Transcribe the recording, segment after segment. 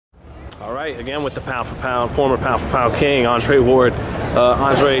All right, again with the pound-for-pound, former pound-for-pound king, Andre Ward.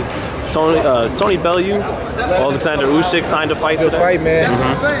 Tony Bellew, Alexander Usyk signed to fight today. Good fight, man.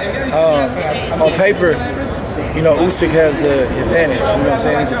 On paper, you know, Usyk has the advantage. You know what I'm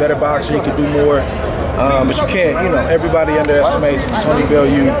saying? He's a better boxer. He can do more. But you can't, you know, everybody underestimates Tony Bellew.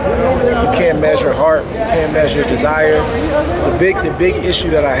 You can't measure heart. You can't measure desire. The big issue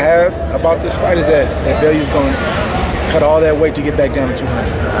that I have about this fight is that Bellew's going to cut all that weight to get back down to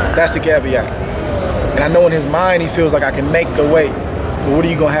 200. That's the caveat. And I know in his mind he feels like I can make the weight. But what are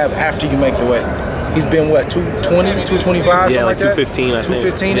you going to have after you make the weight? He's been, what, 220, 225, something like that? 215, I think.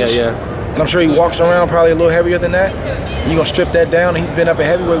 215-ish? Yeah. And I'm sure he walks around probably a little heavier than that. You're going to strip that down, and he's been up at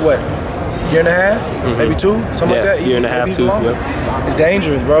heavyweight, what, year and a half? Maybe two? Something like that? Year and a half, two. Yep. It's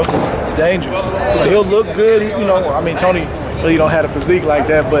dangerous, bro. It's dangerous. So he'll look good. You know, I mean, Tony really don't have a physique like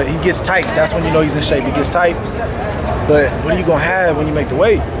that, but he gets tight. That's when you know he's in shape. He gets tight. But what are you going to have when you make the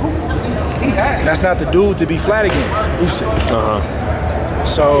weight? And that's not the dude to be flat against, Usyk.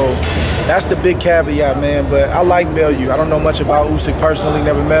 So that's the big caveat, man. But I like Bellew. I don't know much about Usyk personally,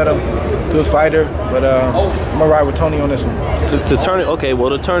 never met him. Good fighter, but I'm gonna ride with Tony on this one. To turn it, okay, well,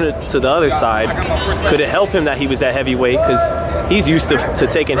 to turn it to the other side, could it help him that he was at heavyweight? Because he's used to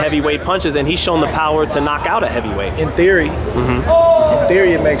taking heavyweight punches, and he's shown the power to knock out a heavyweight. In theory,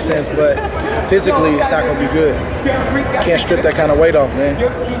 it makes sense, but physically, it's not gonna be good. Can't strip that kind of weight off, man.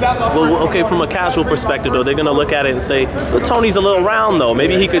 Well, okay, from a casual perspective, though, they're gonna look at it and say, well, Tony's a little round, though.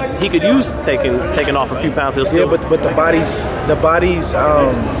 Maybe he could use taking off a few pounds. He'll still. Yeah, but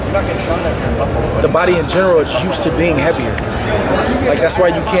the body in general is used to being heavier. Like, that's why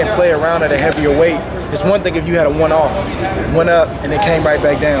you can't play around at a heavier weight. It's one thing if you had a one-off, went up and it came right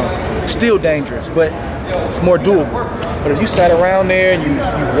back down. Still dangerous, but it's more doable. But if you sat around there and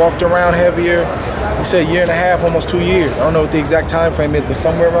you've walked around heavier, you said a year and a half, almost 2 years. I don't know what the exact time frame is, but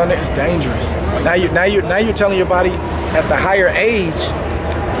somewhere around there, it's dangerous. Now you're telling your body at the higher age,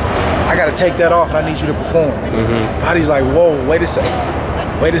 I got to take that off and I need you to perform. Body's like, whoa, wait a second.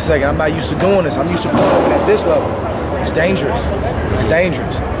 Wait a second, I'm not used to doing this. I'm used to performing at this level. It's dangerous. It's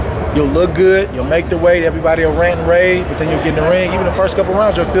dangerous. You'll look good, you'll make the weight, everybody will rant and rave, but then you'll get in the ring. Even the first couple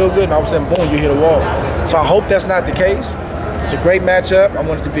rounds, you'll feel good, and all of a sudden, boom, you hit a wall. So I hope that's not the case. It's a great matchup. I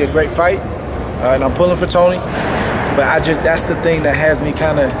want it to be a great fight, and I'm pulling for Tony. But that's the thing that has me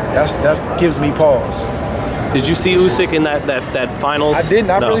that gives me pause. Did you see Usyk in that finals? I didn't.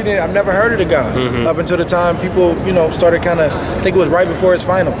 I really didn't. I've never heard of the guy up until the time people, you know, started I think it was right before his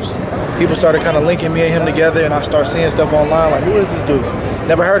finals. People started linking me and him together, and I start seeing stuff online like, who is this dude?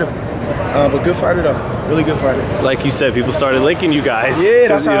 Never heard of him. But good fighter though. Really good fighter. Like you said, people started linking you guys. Yeah,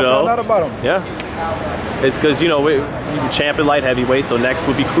 that's how I found out about him. Yeah. It's because, you know, we champion light heavyweight, so next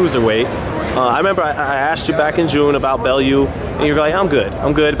would be cruiserweight. I remember I asked you back in June about Bellew, and you were like, I'm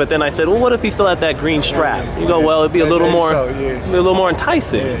good. But then I said, well, what if he still had that green strap? You go, well, it'd be a little more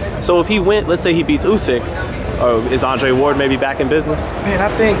enticing. Yeah. So if he went, let's say he beats Usyk, or is Andre Ward maybe back in business? Man, I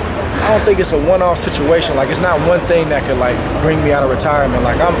don't think it's a one-off situation. Like, it's not one thing that could bring me out of retirement.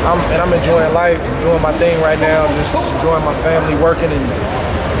 Like, I'm enjoying life, I'm doing my thing right now, just enjoying my family, working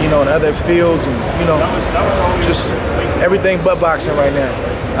and, you know, in other fields, and, you know, just everything but boxing right now.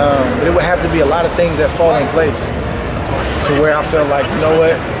 But it would have to be a lot of things that fall in place to where I feel like, you know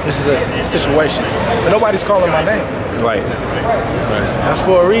what, this is a situation. But nobody's calling my name. Right. That's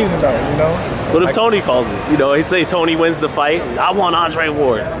for a reason, though, you know. What if Tony calls it? You know, he'd say Tony wins the fight. I want Andre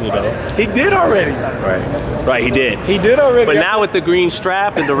Ward. You know. He did already. Right. He did. He did already. But now with the green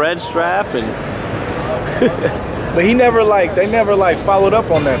strap and the red strap and. But they never followed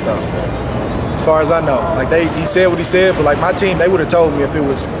up on that though. As far as I know, he said what he said, but my team, they would have told me if it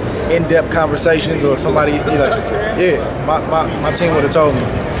was in-depth conversations or somebody, you know, yeah, my team would have told me.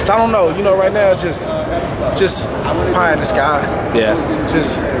 So I don't know, you know, right now it's just pie in the sky. Yeah.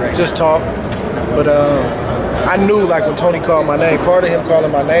 Just talk. But I knew when Tony called my name, part of him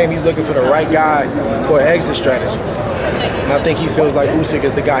calling my name, he's looking for the right guy for an exit strategy. And I think he feels like Usyk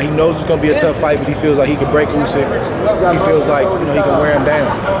is the guy. He knows it's going to be a tough fight, but he feels like he can break Usyk. He feels like, you know, he can wear him down.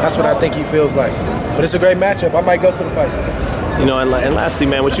 That's what I think he feels like. But it's a great matchup. I might go to the fight. You know, and lastly,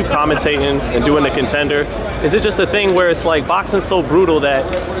 man, with you commentating and doing the Contender, is it just a thing where it's like boxing's so brutal that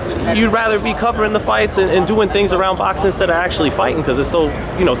you'd rather be covering the fights and doing things around boxing instead of actually fighting because it's so,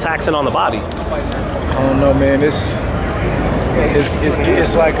 you know, taxing on the body? I don't know, man. It's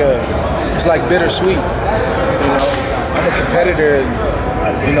like bittersweet, you know. I'm a competitor,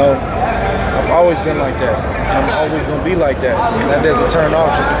 and, you know, I've always been like that, and I'm always going to be like that, and that doesn't turn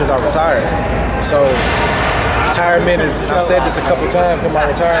off just because I retired. So retirement is, I've said this a couple times in my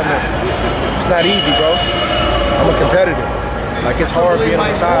retirement, it's not easy, bro. I'm a competitor. Like, it's hard being on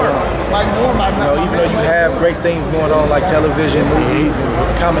the sidelines. You know, even though you have great things going on like television, movies, and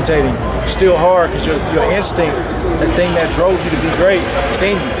commentating, it's still hard because your instinct, the thing that drove you to be great, is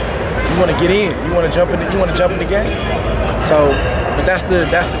in you. You want to get in. You want to jump in. You want to jump in the game. So, but that's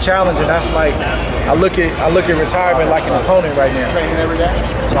the challenge, and that's like I look at retirement like an opponent right now.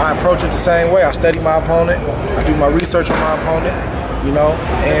 So I approach it the same way. I study my opponent. I do my research on my opponent. You know,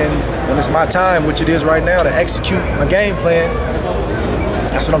 and when it's my time, which it is right now, to execute my game plan,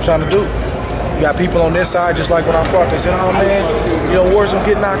 that's what I'm trying to do. You got people on this side, just like when I fought, they said, oh man, you know, Warzone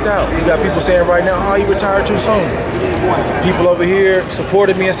get knocked out. You got people saying right now, oh, he retired too soon. People over here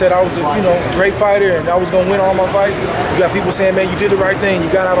supported me and said I was a, you know, a great fighter and I was gonna win all my fights. You got people saying, man, you did the right thing, you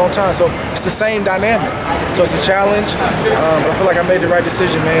got out on time. So it's the same dynamic. So it's a challenge, but I feel like I made the right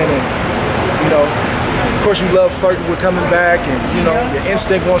decision, man. And you know, of course you love flirting with coming back, and you know, your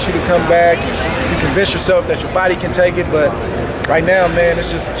instinct wants you to come back. You convince yourself that your body can take it, but right now, man,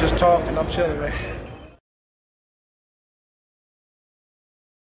 it's just talk, and I'm chilling, man.